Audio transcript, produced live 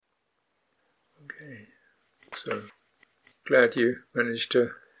Okay. So glad you managed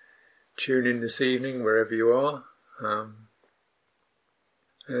to tune in this evening wherever you are.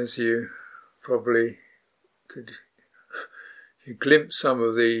 As you probably could, if you glimpse some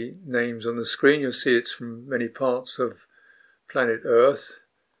of the names on the screen, you'll see it's from many parts of planet Earth,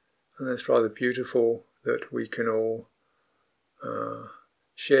 and that's rather beautiful that we can all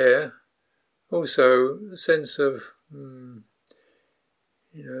share. Also, a sense of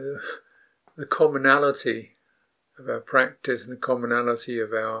the commonality of our practice and the commonality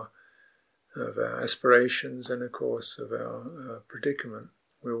of our aspirations and, of course, of our predicament.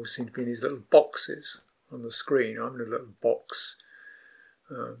 We all seem to be in these little boxes on the screen. I'm in a little box.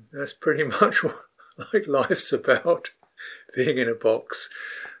 That's pretty much what like life's about, being in a box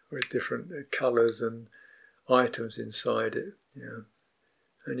with different colours and items inside it.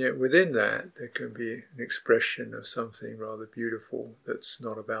 And yet within that there can be an expression of something rather beautiful that's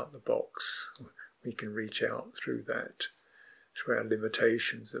not about the box. We can reach out through that, through our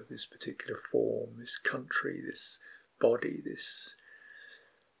limitations of this particular form, this country, this body, this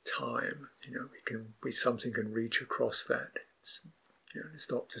time. Something can reach across that. It's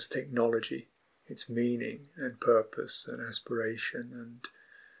not just technology, it's meaning and purpose and aspiration and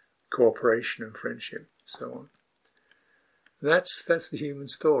cooperation and friendship, so on. That's the human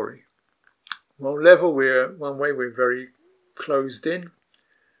story. One way we're very closed in,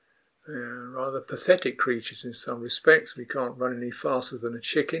 rather pathetic creatures in some respects. We can't run any faster than a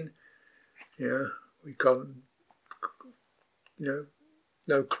chicken. We can't,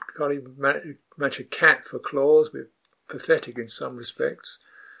 can't even match a cat for claws. We're pathetic in some respects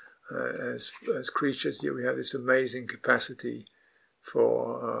as creatures. Yet we have this amazing capacity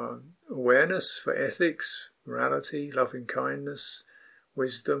for awareness, for ethics, morality, loving kindness,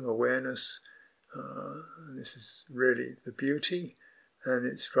 wisdom, awareness. And this is really the beauty, and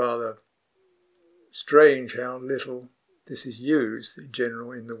it's rather strange how little this is used in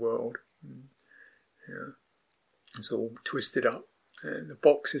general in the world. It's all twisted up, and the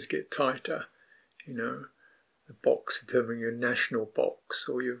boxes get tighter. The box determining your national box,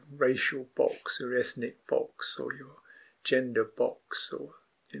 or your racial box, or ethnic box, or your gender box, or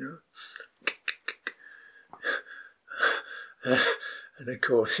and of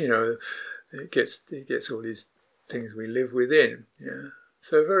course, it gets all these things we live within.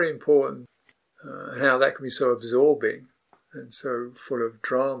 So very important how that can be so absorbing and so full of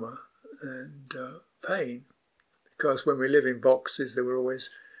drama and pain. Because when we live in boxes, there's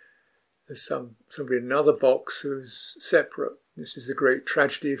somebody in another box who's separate. This is the great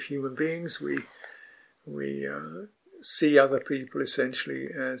tragedy of human beings. We see other people essentially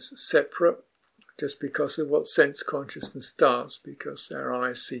as separate, just because of what sense consciousness does, because our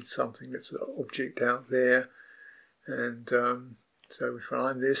eyes see something that's an object out there, and so we find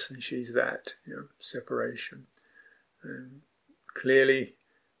I'm this and she's that, separation. And clearly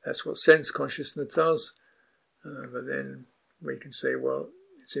that's what sense consciousness does, but then we can say, well,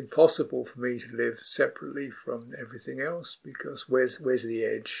 it's impossible for me to live separately from everything else, because where's the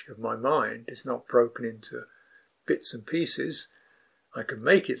edge of my mind? It's not broken into bits and pieces. I can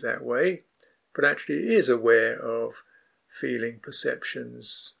make it that way, but actually it is aware of feeling,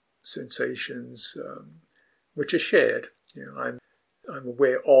 perceptions, sensations, which are shared. I'm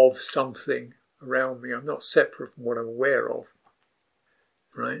aware of something around me. I'm not separate from what I'm aware of,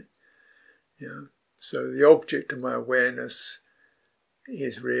 right? So the object of my awareness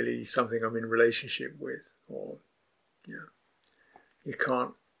is really something I'm in relationship with, or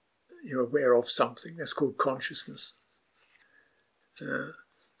you're aware of something. That's called consciousness.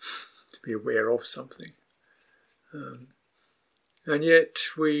 To be aware of something. And yet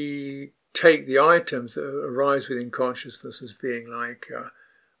we take the items that arise within consciousness as being like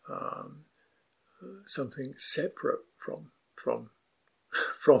something separate from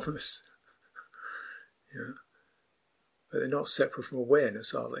us. But they're not separate from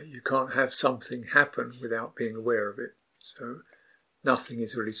awareness, are they? You can't have something happen without being aware of it. So nothing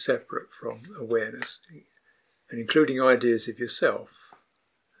is really separate from awareness, and including ideas of yourself.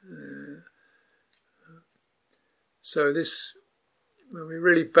 So this, when we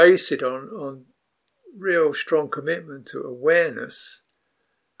really base it on real strong commitment to awareness,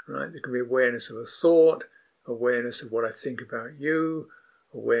 right? There can be awareness of a thought, awareness of what I think about you,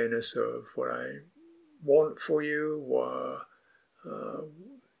 awareness of what I want for you,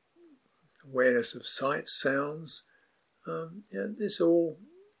 awareness of sights, sounds. This all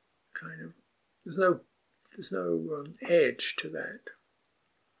kind of, there's no edge to that.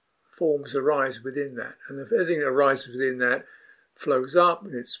 Forms arise within that, and if everything that arises within that flows up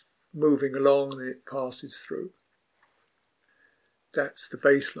and it's moving along and it passes through. That's the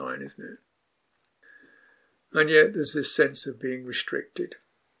baseline, isn't it? And yet there's this sense of being restricted.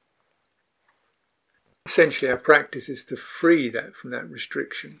 Essentially our practice is to free that from that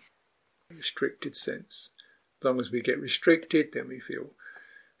restriction, restricted sense. As long as we get restricted, then we feel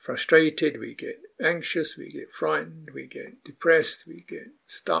frustrated, we get anxious, we get frightened, we get depressed, we get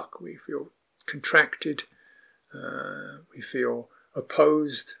stuck, we feel contracted, we feel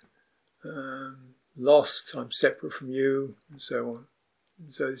opposed, lost, I'm separate from you, and so on.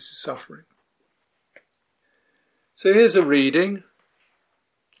 And so this is suffering. So here's a reading.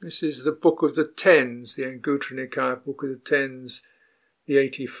 This is the Book of the Tens, the Anguttara Nikaya Book of the Tens, the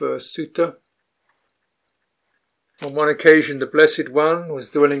 81st Sutta. On one occasion the Blessed One was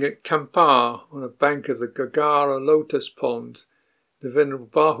dwelling at Kampa on a bank of the Gagara lotus pond. The Venerable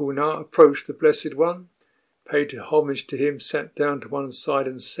Bahuna approached the Blessed One, paid homage to him, sat down to one side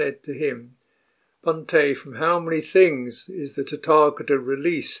and said to him, Bhante, from how many things is the Tathagata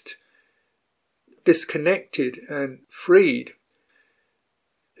released, disconnected and freed?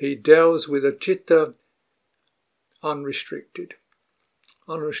 He dwells with a citta unrestricted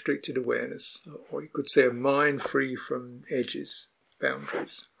awareness, or you could say a mind free from edges,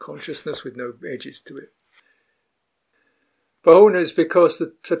 boundaries, consciousness with no edges to it. Bahuna is because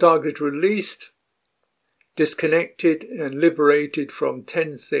the Tathagata is released, disconnected and liberated from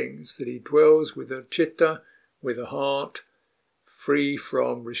 10 things, that he dwells with a citta, with a heart, free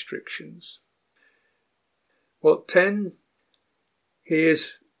from restrictions. What 10? He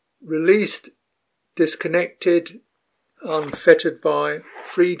is released, disconnected, unfettered by,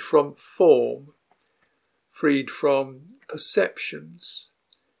 freed from form, freed from perceptions,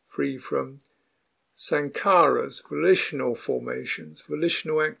 free from sankharas, volitional formations,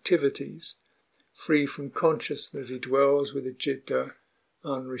 volitional activities, free from consciousness. He dwells with a citta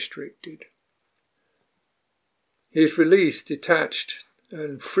unrestricted. He is released, detached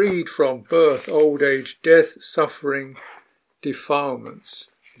and freed from birth, old age, death, suffering,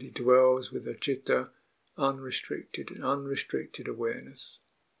 defilements. He dwells with a citta unrestricted awareness.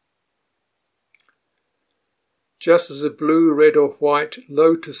 Just as a blue, red or white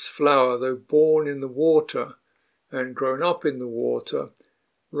lotus flower, though born in the water and grown up in the water,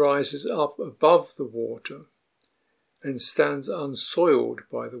 rises up above the water and stands unsoiled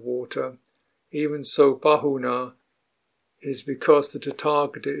by the water, even so Bahuna is because the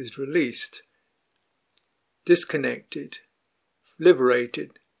Tathagata is released, disconnected,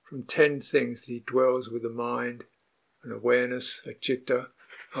 liberated from 10 things, that he dwells with a mind, an awareness, a citta,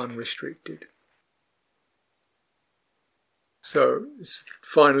 unrestricted. So this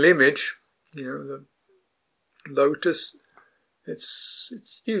final image, the lotus, it's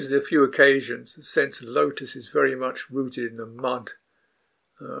used on a few occasions. The sense of lotus is very much rooted in the mud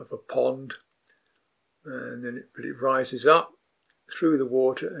of a pond, and then it rises up through the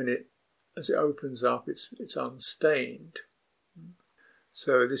water, and as it opens up, it's unstained.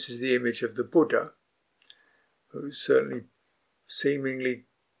 So this is the image of the Buddha, who's certainly seemingly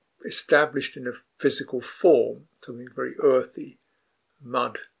established in a physical form, something very earthy,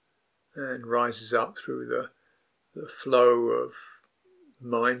 mud, and rises up through the flow of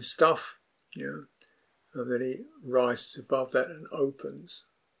mind stuff, and then he rises above that and opens.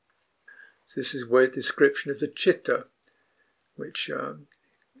 So this is where the description of the citta, which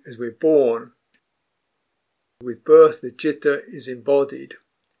as we're born, with birth the citta is embodied,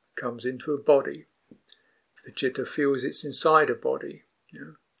 comes into a body. The citta feels it's inside a body,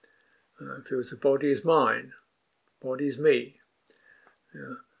 feels the body is mine, body is me.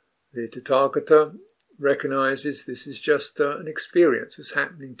 The Tathagata recognizes this is just an experience that's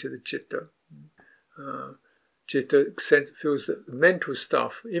happening to the citta. Citta feels that the mental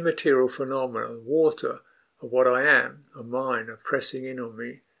stuff, immaterial phenomena, water, are what I am, are mine, are pressing in on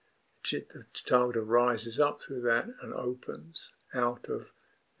me. The Tathagata rises up through that and opens out of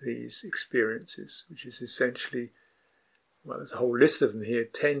these experiences, which is essentially, there's a whole list of them here,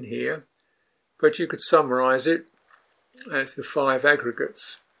 10 here, but you could summarize it as the 5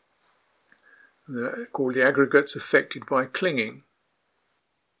 aggregates, called the aggregates affected by clinging.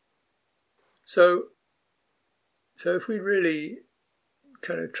 So if we really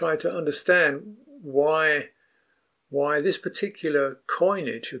kind of try to understand why this particular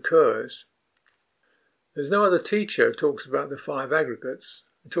coinage occurs, there's no other teacher who talks about the 5 aggregates.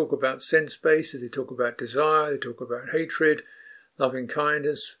 They talk about sense bases, they talk about desire, they talk about hatred, loving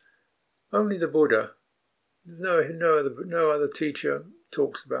kindness. Only the Buddha. No other teacher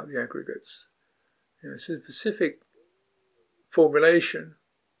talks about the aggregates. It's a specific formulation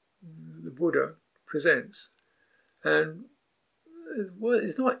the Buddha presents. And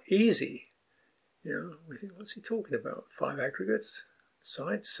it's not easy. We think, what's he talking about? 5 aggregates?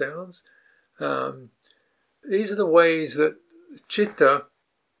 Sights, sounds? these are the ways that citta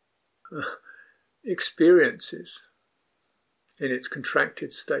experiences in its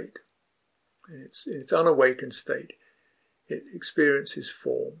contracted state, in its unawakened state. It experiences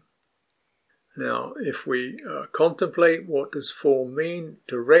form. Now, if we contemplate what does form mean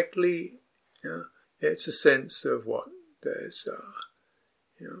directly, it's a sense of what? There's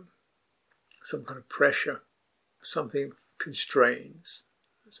some kind of pressure, something constrains.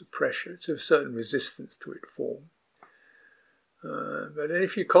 There's a pressure, it's a certain resistance to it, form. But then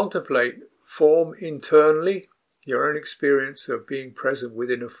if you contemplate form internally, your own experience of being present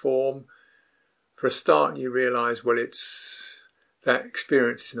within a form, for a start you realise, well, that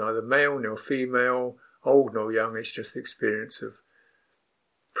experience is neither male nor female, old nor young, it's just the experience of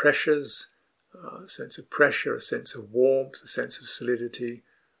pressures, a sense of pressure, a sense of warmth, a sense of solidity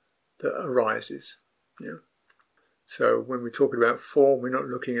that arises. So when we're talking about form, we're not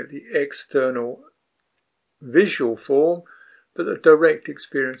looking at the external visual form, but the direct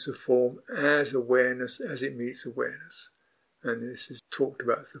experience of form as awareness, as it meets awareness. And this is talked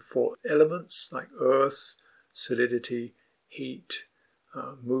about as the four elements, like earth, solidity, heat,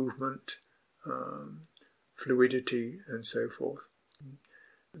 movement, fluidity, and so forth.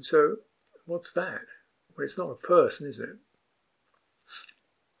 And so, what's that? Well, it's not a person, is it?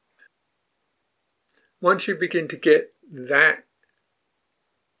 Once you begin to get that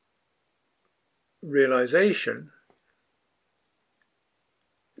realization,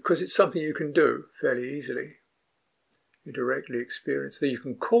 because it's something you can do fairly easily, you directly experience that. You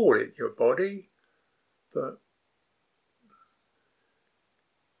can call it your body, but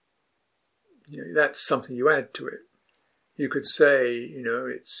that's something you add to it. You could say,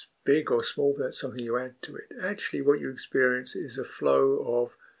 it's big or small, but that's something you add to it. Actually, what you experience is a flow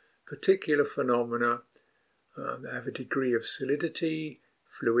of particular phenomena that have a degree of solidity,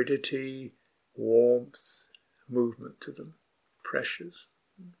 fluidity, warmth, movement to them, pressures.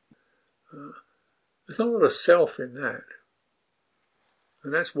 There's not a lot of self in that.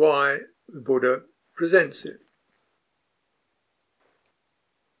 And that's why the Buddha presents it.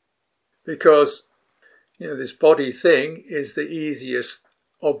 Because, this body thing is the easiest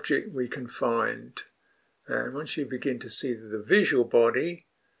object we can find. And once you begin to see that the visual body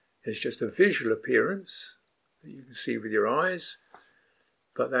is just a visual appearance that you can see with your eyes,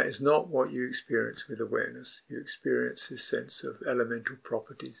 but that is not what you experience with awareness. You experience this sense of elemental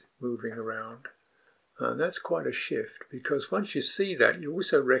properties moving around. And that's quite a shift, because once you see that, you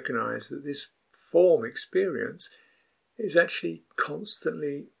also recognize that this form experience is actually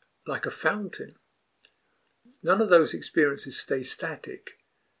constantly like a fountain. None of those experiences stay static.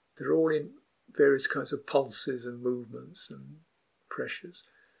 They're all in various kinds of pulses and movements and pressures.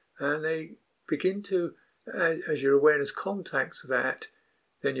 And they begin to, as your awareness contacts that,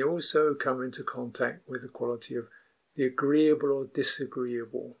 then you also come into contact with the quality of the agreeable or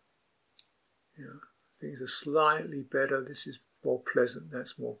disagreeable. Things are slightly better, this is more pleasant,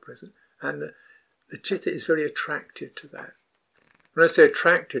 that's more pleasant. And the citta is very attracted to that. When I say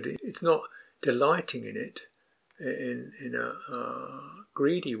attracted, it's not delighting in it in a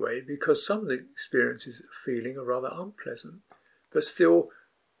greedy way, because some of the experiences of feeling are rather unpleasant. But still,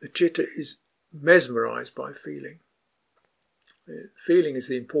 the citta is mesmerized by feeling. Feeling is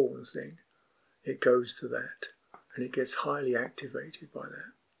the important thing. It goes to that, and it gets highly activated by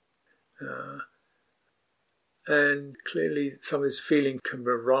that. And clearly some of this feeling can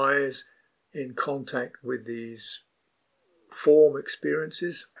arise in contact with these form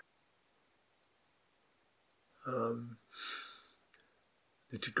experiences.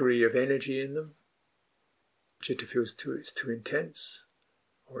 The degree of energy in them. Citta feels it's too intense,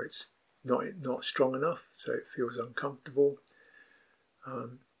 or it's not strong enough, so it feels uncomfortable.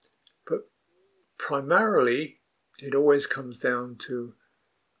 But primarily, it always comes down to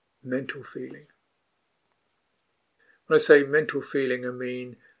mental feeling. When I say mental feeling, I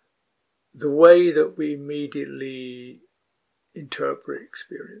mean the way that we immediately interpret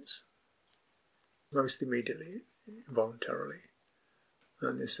experience, most immediately, voluntarily.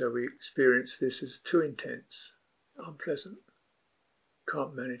 And so we experience this as too intense, unpleasant,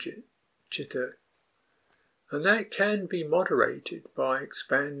 can't manage it, citta. And that can be moderated by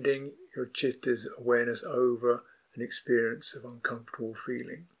expanding your citta's awareness over an experience of uncomfortable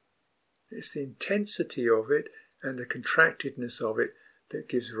feeling. It's the intensity of it and the contractedness of it that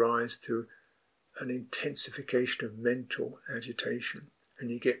gives rise to an intensification of mental agitation,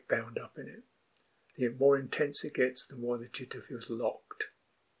 and you get bound up in it. The more intense it gets, the more the citta feels locked.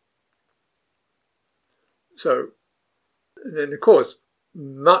 So, then of course, a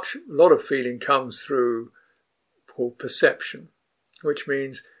lot of feeling comes through called perception, which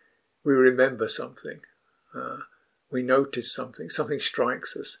means we remember something. We notice something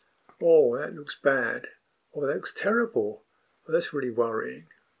strikes us. Oh, that looks bad. Oh, that looks terrible. Oh, that's really worrying.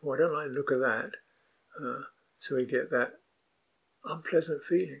 Oh, I don't like the look of that. So we get that unpleasant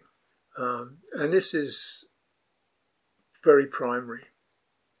feeling. And this is very primary.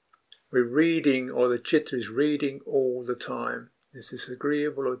 We're reading, or the citta is reading all the time. Is this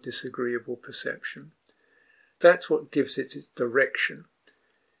agreeable or disagreeable perception? That's what gives it its direction.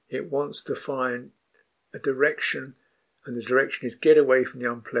 It wants to find a direction, and the direction is get away from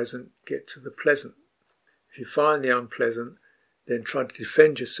the unpleasant, get to the pleasant. If you find the unpleasant, then try to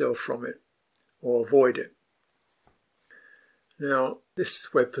defend yourself from it or avoid it. Now, this is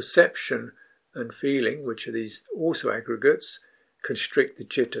where perception and feeling, which are these also aggregates, constrict the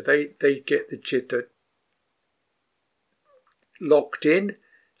citta. They get the citta locked in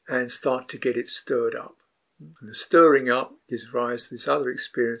and start to get it stirred up. And the stirring up gives rise to this other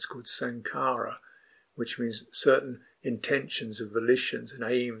experience called sankhara, which means certain intentions and volitions and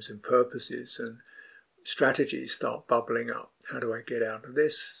aims and purposes and strategies start bubbling up. How do I get out of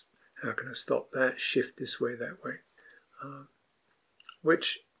this? How can I stop that? Shift this way, that way.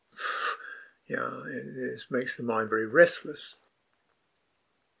 Which, it makes the mind very restless.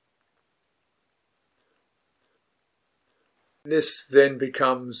 This then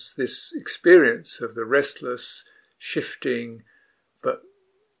becomes this experience of the restless, shifting, but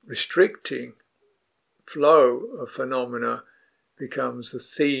restricting flow of phenomena becomes the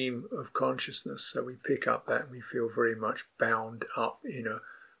theme of consciousness. So we pick up that and we feel very much bound up in a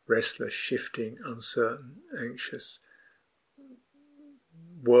restless, shifting, uncertain, anxious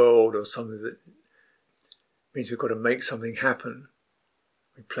world, or something that means we've got to make something happen.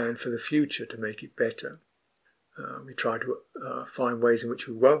 We plan for the future to make it better. We try to find ways in which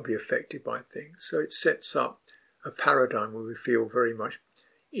we won't be affected by things. So it sets up a paradigm where we feel very much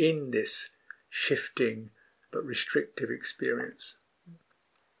in this shifting but restrictive experience.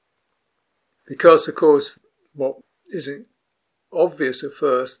 Because, of course, what isn't obvious at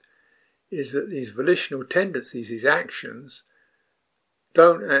first is that these volitional tendencies, these actions,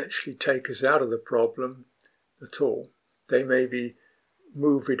 don't actually take us out of the problem at all. They maybe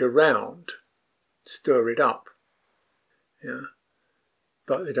move it around, stir it up,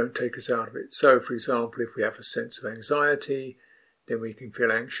 but they don't take us out of it. So, for example, if we have a sense of anxiety, then we can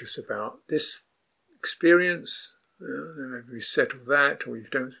feel anxious about this experience, then maybe we settle that, or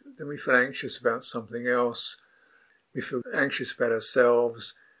then we feel anxious about something else. We feel anxious about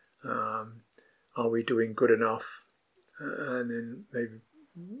ourselves. Are we doing good enough? And then maybe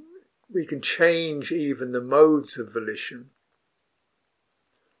we can change even the modes of volition.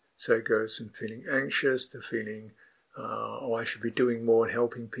 So it goes from feeling anxious to feeling, I should be doing more and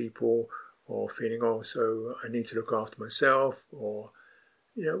helping people, or feeling, so I need to look after myself, or,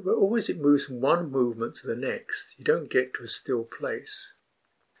 but always it moves from one movement to the next. You don't get to a still place.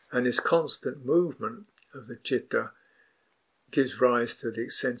 And this constant movement of the citta gives rise to the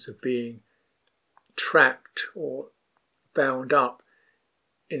sense of being trapped or bound up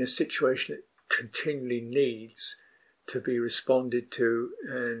in a situation that continually needs to be responded to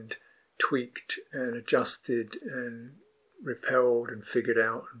and tweaked and adjusted and repelled and figured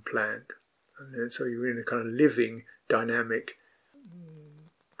out and planned. And then, so you're in a kind of living, dynamic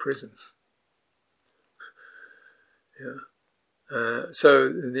prison. So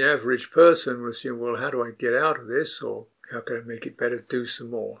the average person will assume, well, how do I get out of this? Or how can I make it better? Do some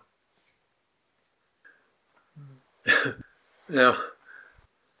more. Now,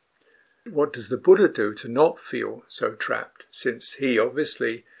 what does the Buddha do to not feel so trapped? Since he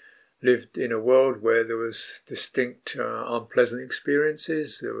obviously lived in a world where there was distinct unpleasant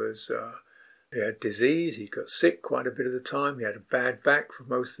experiences. He had disease, he got sick quite a bit of the time, he had a bad back for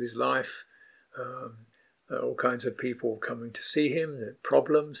most of his life. All kinds of people coming to see him, there were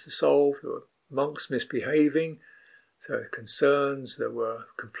problems to solve, there were monks misbehaving, so concerns, there were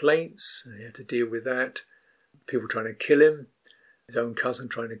complaints, and he had to deal with that. People trying to kill him, his own cousin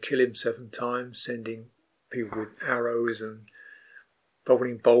trying to kill him 7 times, sending people with arrows and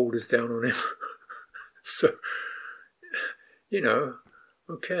bubbling boulders down on him. So,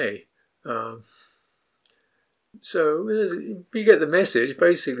 okay. So you get the message.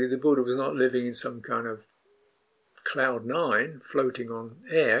 Basically, the Buddha was not living in some kind of cloud 9, floating on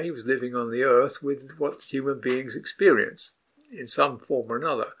air. He was living on the earth with what human beings experience in some form or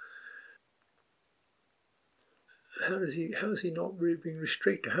another. How is he not really being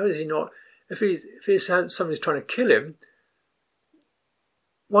restricted? How is he not? If somebody's trying to kill him,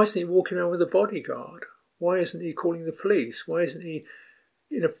 why isn't he walking around with a bodyguard? Why isn't he calling the police? Why isn't he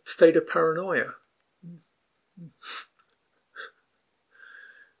in a state of paranoia?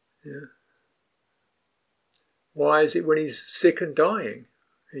 Yeah. Why is it when he's sick and dying,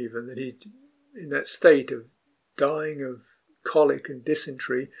 even, that he, in that state of dying of colic and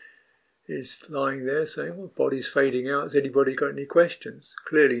dysentery, is lying there saying, well, body's fading out, has anybody got any questions?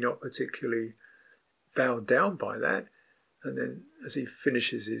 Clearly not particularly bowed down by that. And then as he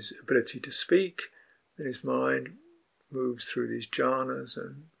finishes his ability to speak, then his mind moves through these jhanas,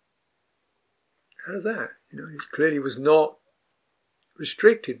 and out of that, he clearly was not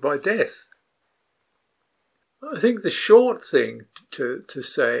restricted by death. I think the short thing to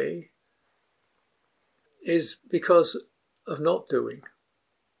say is because of not doing.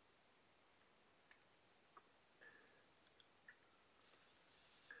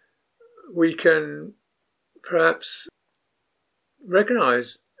 We can perhaps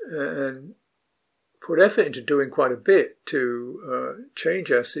recognize and put effort into doing quite a bit to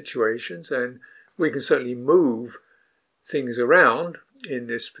change our situations, and we can certainly move things around in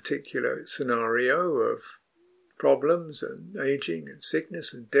this particular scenario of problems and aging and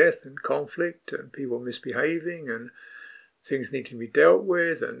sickness and death and conflict and people misbehaving and things need to be dealt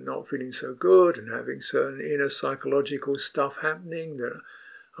with and not feeling so good and having certain inner psychological stuff happening that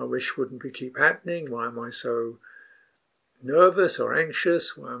I wish wouldn't keep happening. Why am I so nervous or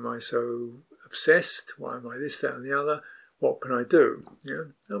anxious? Why am I so obsessed? Why am I this, that and the other? What can I do?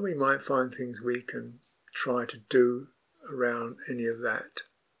 And we might find things we can try to do around any of that.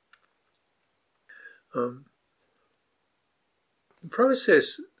 The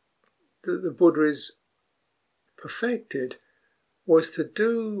process that the Buddha is perfected was to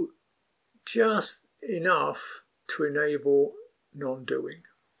do just enough to enable non-doing.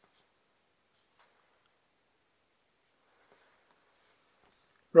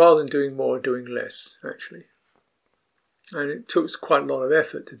 Rather than doing more, doing less, actually. And it took quite a lot of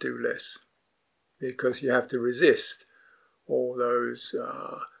effort to do less, because you have to resist all those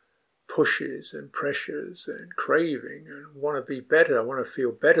pushes and pressures and craving and want to be better. I want to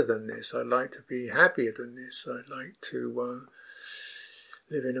feel better than this. I'd like to be happier than this. I'd like to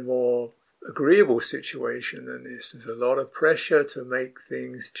live in a more agreeable situation than this. There's a lot of pressure to make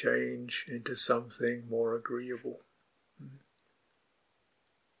things change into something more agreeable.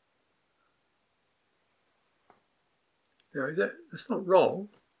 Now, that's not wrong,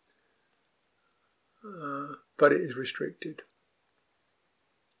 but it is restricted.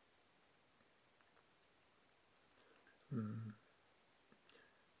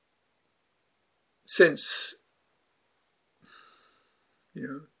 Since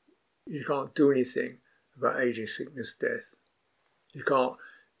you can't do anything about aging, sickness, death, you can't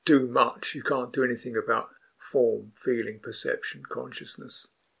do much. You can't do anything about form, feeling, perception, consciousness.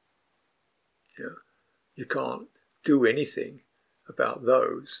 You can't do anything about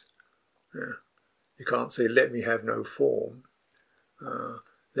those. You can't say, let me have no form,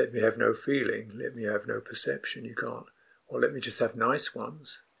 let me have no feeling, let me have no perception. You can't. Or let me just have nice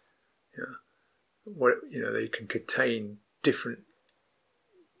ones. They can contain different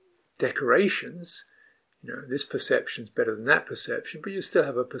decorations. This perception's better than that perception, but you still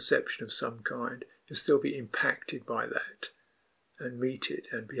have a perception of some kind. You'll still be impacted by that and meet it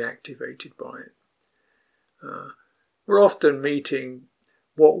and be activated by it. We're often meeting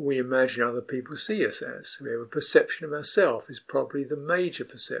what we imagine other people see us as. We have a perception of ourselves is probably the major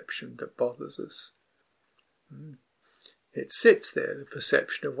perception that bothers us. It sits there, the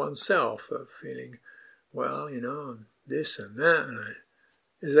perception of oneself, of feeling, well, I'm this and that.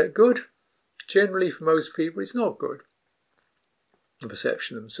 Is that good? Generally, for most people, it's not good, the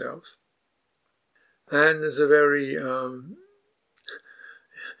perception of themselves. And there's a very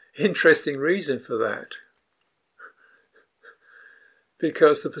interesting reason for that.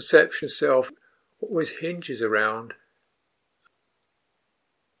 Because the perception of self always hinges around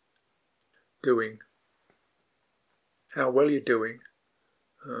doing. How well you're doing.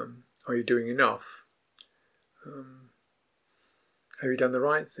 Are you doing enough? Have you done the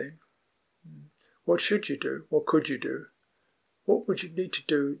right thing? What should you do? What could you do? What would you need to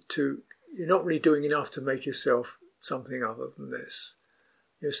do you're not really doing enough to make yourself something other than this.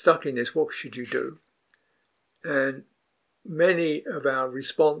 You're stuck in this, what should you do? And many of our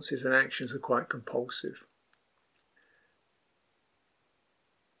responses and actions are quite compulsive.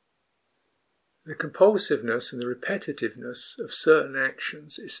 The compulsiveness and the repetitiveness of certain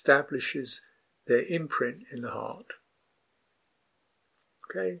actions establishes their imprint in the heart.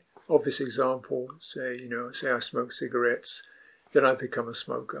 Okay, obvious example, say I smoke cigarettes, then I become a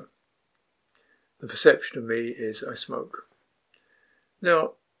smoker. The perception of me is I smoke.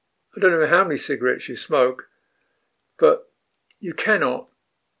 Now, I don't know how many cigarettes you smoke, but you cannot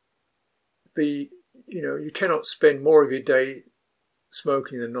you cannot spend more of your day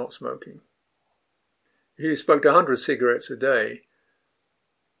smoking than not smoking. if you smoked 100 cigarettes a day,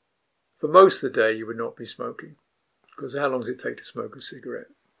 for most of the day you would not be smoking, because how long does it take to smoke a cigarette?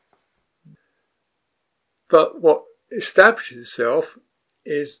 But what establishes itself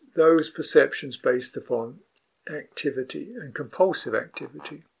is those perceptions based upon activity and compulsive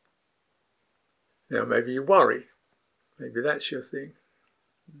activity. Now maybe you worry, maybe that's your thing.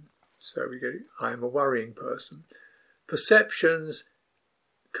 So we go, I am a worrying person. Perceptions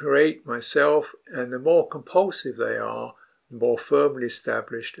create myself, and the more compulsive they are, the more firmly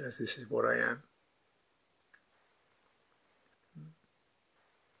established as this is what I am.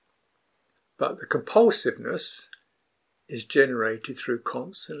 But the compulsiveness is generated through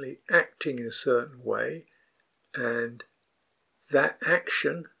constantly acting in a certain way, and that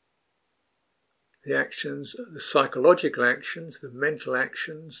action, the actions, the psychological actions, the mental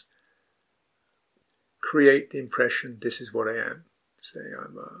actions, create the impression this is what I am. Say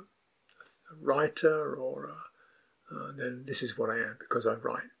I'm a writer, or then this is what I am because I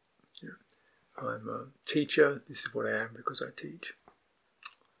write. I'm a teacher, this is what I am because I teach.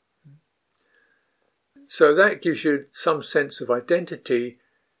 So that gives you some sense of identity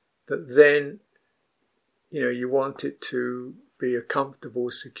that then, you want it to be a comfortable,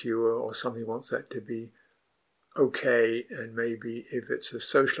 secure, or somebody wants that to be okay, and maybe if it's a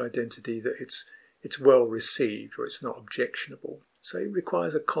social identity that it's well received or it's not objectionable. So it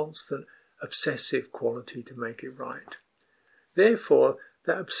requires a constant obsessive quality to make it right. Therefore,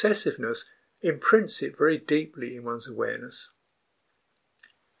 that obsessiveness imprints it very deeply in one's awareness.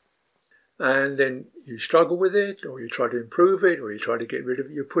 And then you struggle with it, or you try to improve it, or you try to get rid of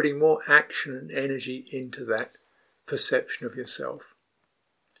it. You're putting more action and energy into that perception of yourself.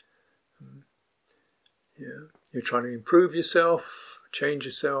 You're trying to improve yourself, change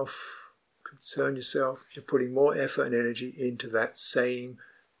yourself, concern yourself. You're putting more effort and energy into that same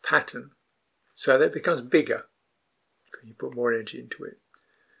pattern. So that becomes bigger, because you put more energy into it.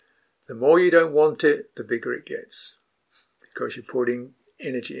 The more you don't want it, the bigger it gets, because you're putting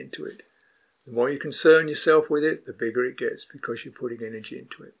energy into it. The more you concern yourself with it, the bigger it gets, because you're putting energy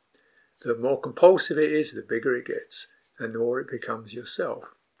into it. The more compulsive it is, the bigger it gets, and the more it becomes yourself.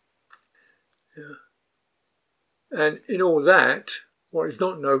 And in all that, what is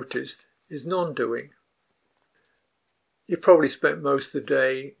not noticed is non-doing. You've probably spent most of the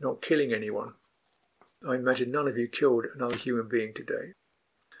day not killing anyone. I imagine none of you killed another human being today.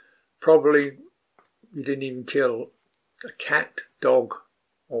 Probably you didn't even kill a cat, dog,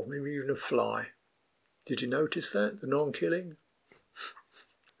 or maybe even a fly. Did you notice that? The non-killing,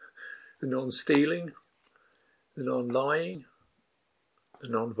 the non-stealing, the non-lying, the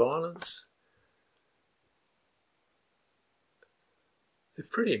non-violence. They're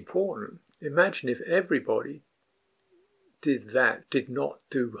pretty important. Imagine if everybody did not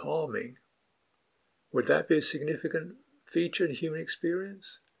do harming. Would that be a significant feature in human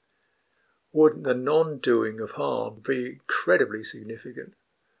experience? Wouldn't the non-doing of harm be incredibly significant?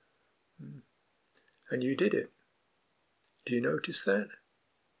 And you did it. Do you notice that?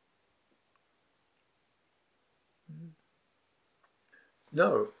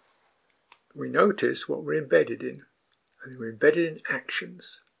 No. We notice what we're embedded in. And we're embedded in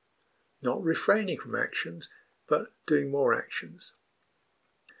actions. Not refraining from actions, but doing more actions.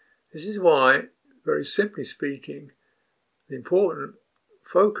 This is why, very simply speaking, the important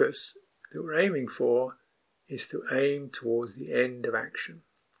focus that we're aiming for is to aim towards the end of action,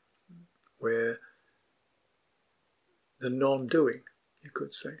 where the non-doing, you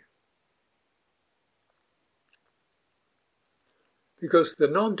could say. Because the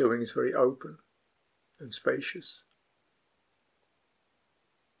non-doing is very open and spacious.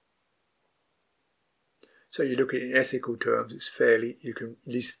 So you look at it in ethical terms, it's fairly, you can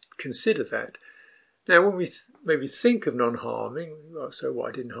at least consider that. Now when we maybe think of non-harming, well, so what,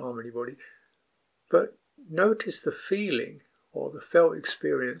 I didn't harm anybody, but notice the feeling or the felt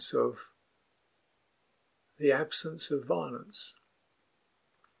experience of the absence of violence.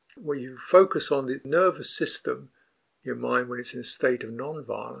 When you focus on the nervous system, your mind, when it's in a state of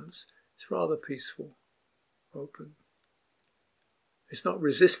non-violence, it's rather peaceful, open. It's not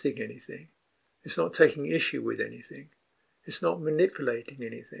resisting anything. It's not taking issue with anything. It's not manipulating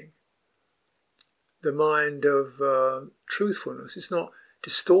anything. The mind of truthfulness, it's not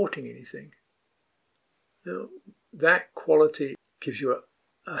distorting anything. Now, that quality gives you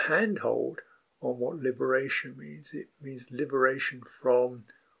a handhold on what liberation means. It means liberation from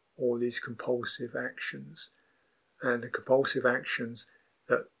all these compulsive actions. And the compulsive actions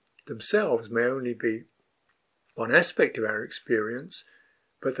that themselves may only be one aspect of our experience,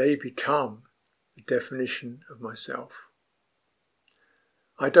 but they become the definition of myself.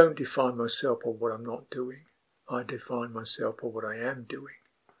 I don't define myself by what I'm not doing. I define myself by what I am doing.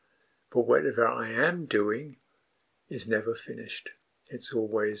 But whatever I am doing is never finished. It's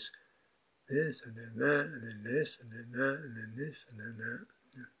always this and then that and then this and then that and then this and then that.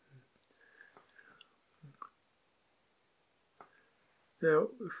 Now,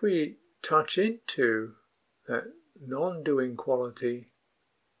 if we touch into that non-doing quality,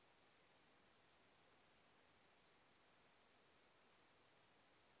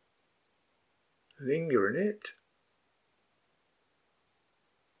 linger in it,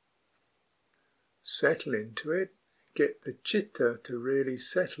 settle into it, get the citta to really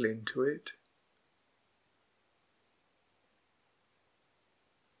settle into it.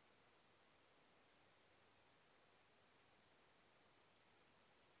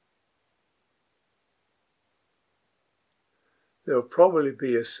 There'll probably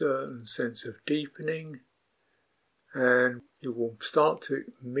be a certain sense of deepening, and you will start to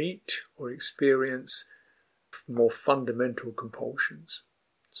meet or experience more fundamental compulsions,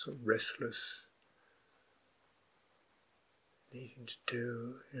 sort of restless, needing to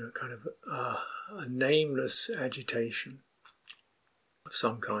do, kind of a nameless agitation of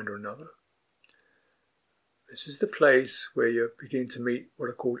some kind or another. This is the place where you begin to meet what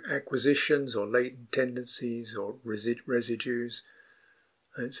are called acquisitions or latent tendencies or residues.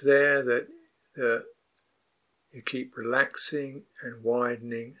 And it's there that you keep relaxing and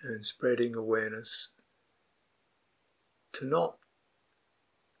widening and spreading awareness to not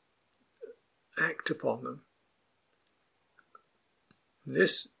act upon them.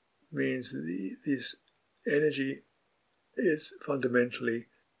 This means that this energy is fundamentally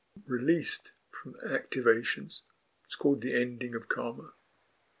released from activations. It's called the ending of karma.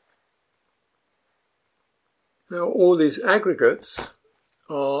 Now, all these aggregates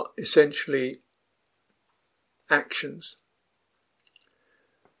are essentially actions.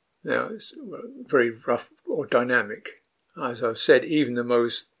 Now, it's very rough or dynamic. As I've said, even the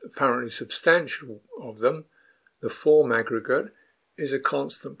most apparently substantial of them, the form aggregate, is a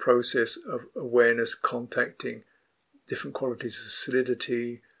constant process of awareness contacting different qualities of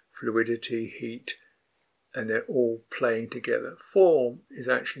solidity, fluidity, heat, and they're all playing together. Form is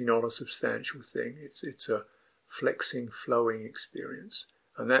actually not a substantial thing. It's a flexing, flowing experience,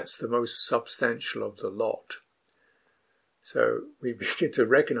 and that's the most substantial of the lot. So we begin to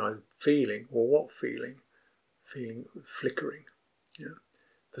recognize feeling. Well, what feeling? Feeling flickering,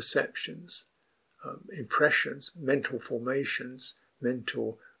 perceptions, impressions, mental formations,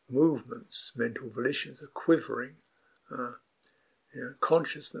 mental movements, mental volitions, a quivering.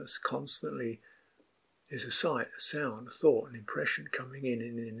 Consciousness constantly is a sight, a sound, a thought, an impression coming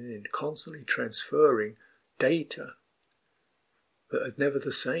in, constantly transferring data, but it's never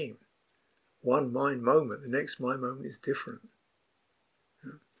the same. One mind moment, the next mind moment is different.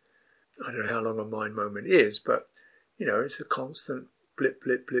 I don't know how long a mind moment is, but it's a constant blip,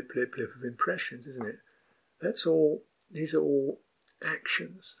 blip, blip, blip, blip of impressions, isn't it? That's all. These are all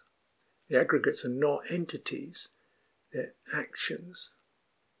actions. The aggregates are not entities. They're actions,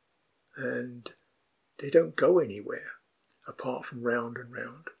 and they don't go anywhere apart from round and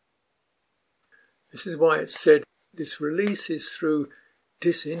round. This is why it's said this release is through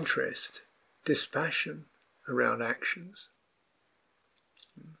disinterest, dispassion around actions.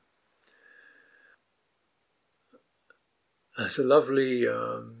 That's a lovely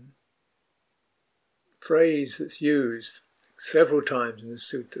phrase that's used several times in the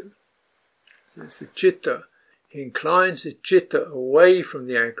sutta. It's the citta. He inclines his citta away from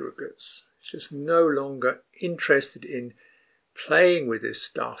the aggregates. It's just no longer interested in playing with this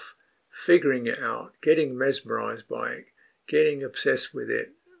stuff, figuring it out, getting mesmerized by it, getting obsessed with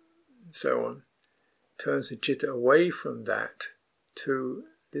it, and so on. Turns the citta away from that to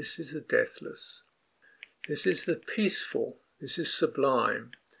this is the deathless. This is the peaceful. This is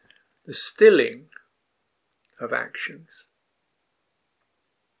sublime. The stilling of actions.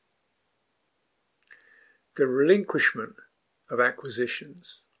 The relinquishment of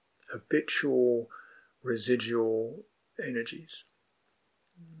acquisitions, habitual, residual energies.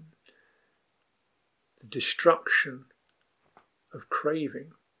 The destruction of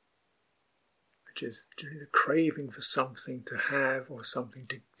craving, which is the craving for something to have or something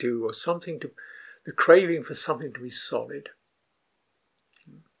to do or the craving for something to be solid.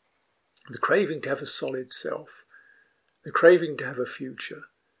 The craving to have a solid self. The craving to have a future.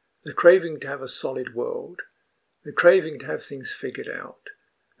 The craving to have a solid world. The craving to have things figured out.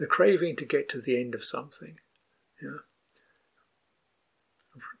 The craving to get to the end of something.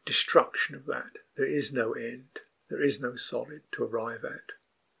 Destruction of that. There is no end. There is no solid to arrive at.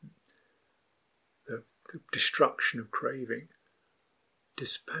 The destruction of craving.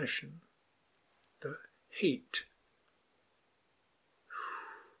 dispassion, the heat.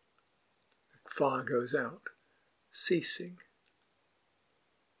 The fire goes out, ceasing,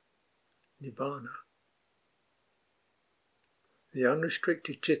 nibbana. The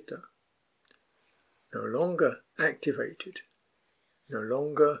unrestricted citta, no longer activated, no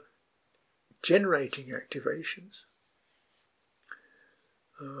longer generating activations.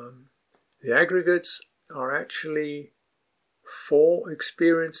 The aggregates are actually four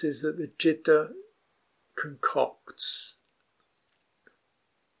experiences that the citta concocts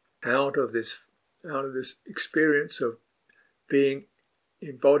out of this experience of being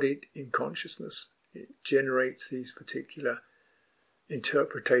embodied in consciousness. It generates these particular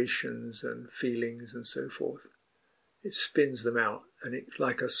interpretations and feelings and so forth. It spins them out, and it's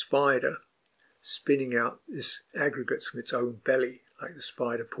like a spider spinning out this aggregates from its own belly, like the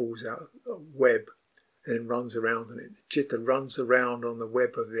spider pulls out a web and then runs around on it. The citta runs around on the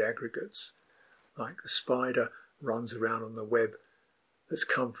web of the aggregates, like the spider runs around on the web that's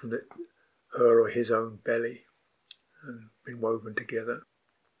come from her or his own belly and been woven together.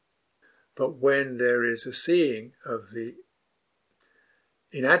 But when there is a seeing of the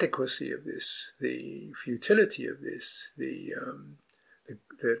inadequacy of this, the futility of this, the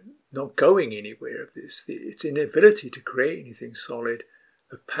not going anywhere of this, its inability to create anything solid,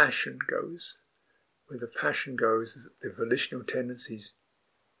 the passion goes. Where the passion goes, the volitional tendencies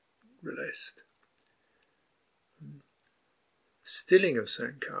released. Stilling of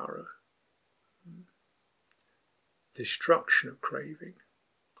sankhara, destruction of craving,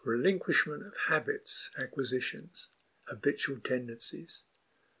 relinquishment of habits, acquisitions, habitual tendencies,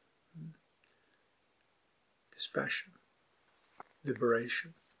 dispassion,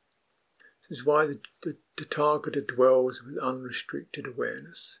 liberation. This is why the Tathagata dwells with unrestricted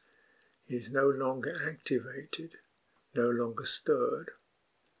awareness. He is no longer activated, no longer stirred,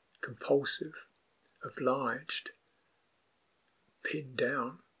 compulsive, obliged, pinned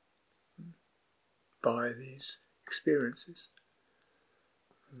down by these experiences.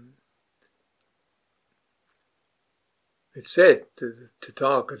 It's said that the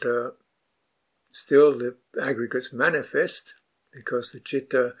Tathagata, still the aggregates manifest because the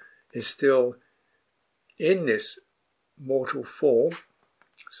citta is still in this mortal form.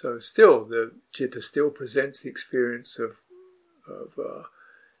 So still the citta still presents the experience of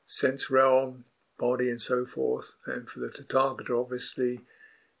sense realm, body and so forth. And for the Tathagata, obviously,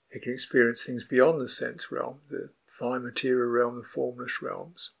 it can experience things beyond the sense realm, the fine material realm, the formless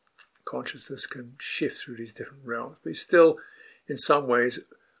realms. Consciousness can shift through these different realms, but still, in some ways,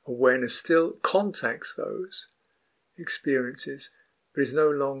 awareness still contacts those experiences, but is no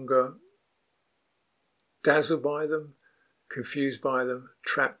longer dazzled by them, confused by them,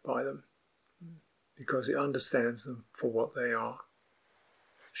 trapped by them, because it understands them for what they are,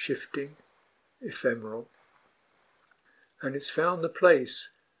 shifting, ephemeral. And it's found the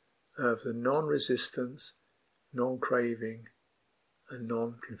place of the non-resistance, non-craving, and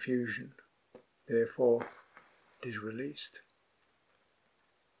non-confusion. Therefore, it is released.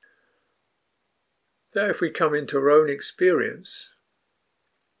 Now, if we come into our own experience,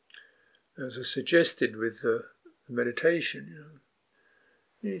 as I suggested with the meditation,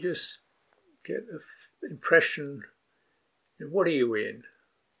 you just get the impression, what are you in?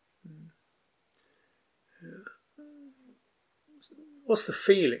 What's the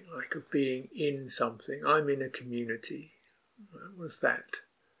feeling like of being in something? I'm in a community. What's that?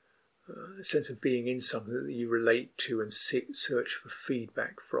 A sense of being in something that you relate to and search for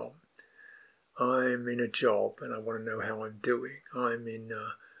feedback from. I'm in a job and I want to know how I'm doing. I'm in,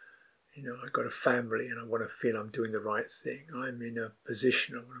 I've got a family and I want to feel I'm doing the right thing. I'm in a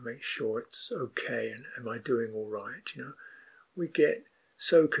position, I want to make sure it's okay and am I doing all right? We get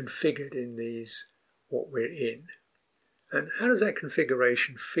so configured in these, what we're in. And how does that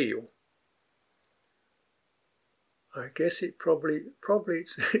configuration feel? I guess it probably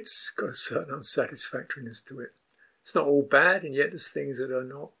it's got a certain unsatisfactoriness to it. It's not all bad, and yet there's things that are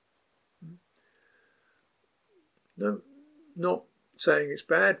not. No, not saying it's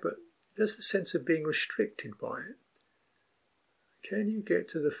bad, but there's the sense of being restricted by it. Can you get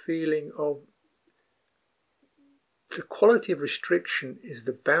to the feeling of the quality of restriction is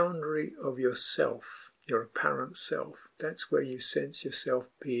the boundary of yourself, your apparent self. That's where you sense yourself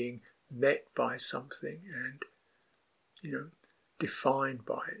being met by something and defined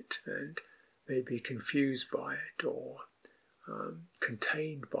by it, and maybe confused by it or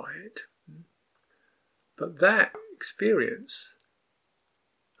contained by it. But that experience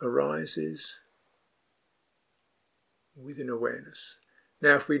arises within awareness.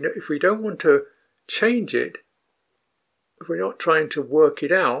 Now, if we don't want to change it, if we're not trying to work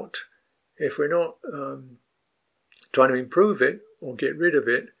it out, if we're not trying to improve it or get rid of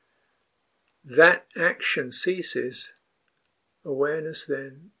it, that action ceases. Awareness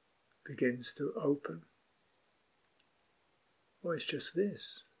then begins to open. Oh, it's just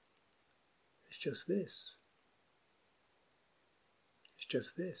this. It's just this. It's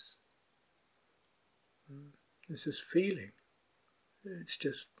just this. It's just feeling. It's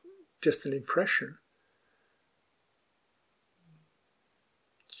just an impression.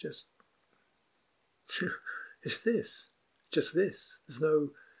 It's just, it's this. Just this. There's no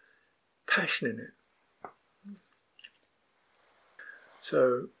passion in it.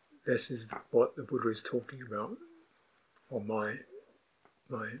 So this is what the Buddha is talking about, or my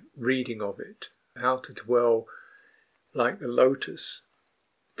reading of it. How to dwell like the lotus.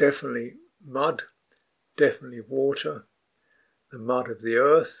 Definitely mud, definitely water, the mud of the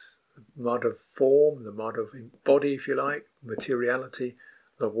earth, the mud of form, the mud of body, if you like, materiality,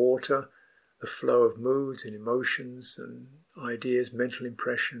 the water, the flow of moods and emotions and ideas, mental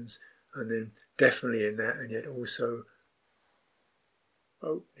impressions, and then definitely in that, and yet also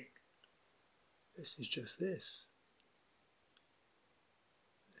opening. This is just this.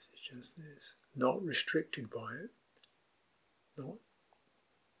 This is just this. Not restricted by it. Not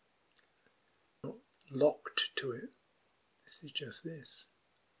locked to it. This is just this.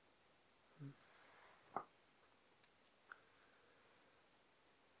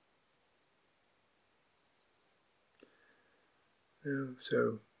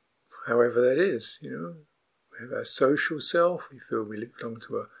 So, however that is, we have our social self. We feel we belong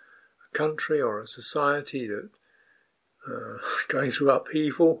to a country or a society that going through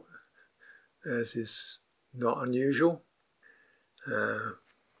upheaval, as is not unusual.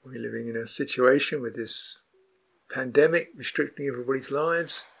 We're living in a situation with this pandemic restricting everybody's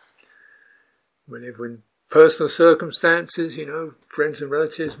lives. We live in personal circumstances, friends and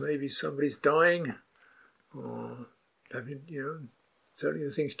relatives, maybe somebody's dying, or having, certainly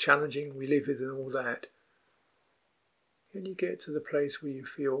the things challenging we live with and all that. And you get to the place where you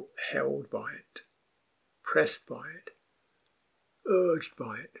feel held by it, pressed by it, urged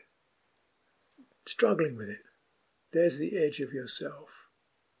by it, struggling with it. There's the edge of yourself,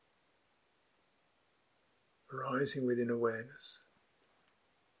 arising within awareness.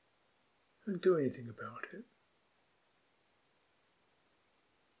 Don't do anything about it.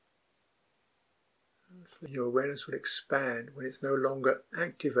 So your awareness will expand when it's no longer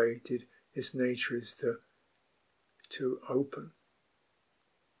activated. Its nature is to open.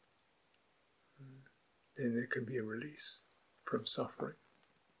 Then there can be a release from suffering.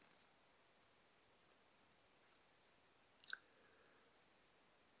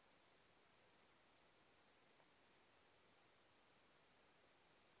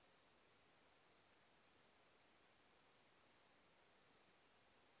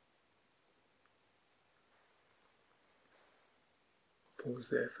 Pause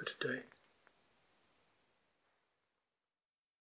there for today.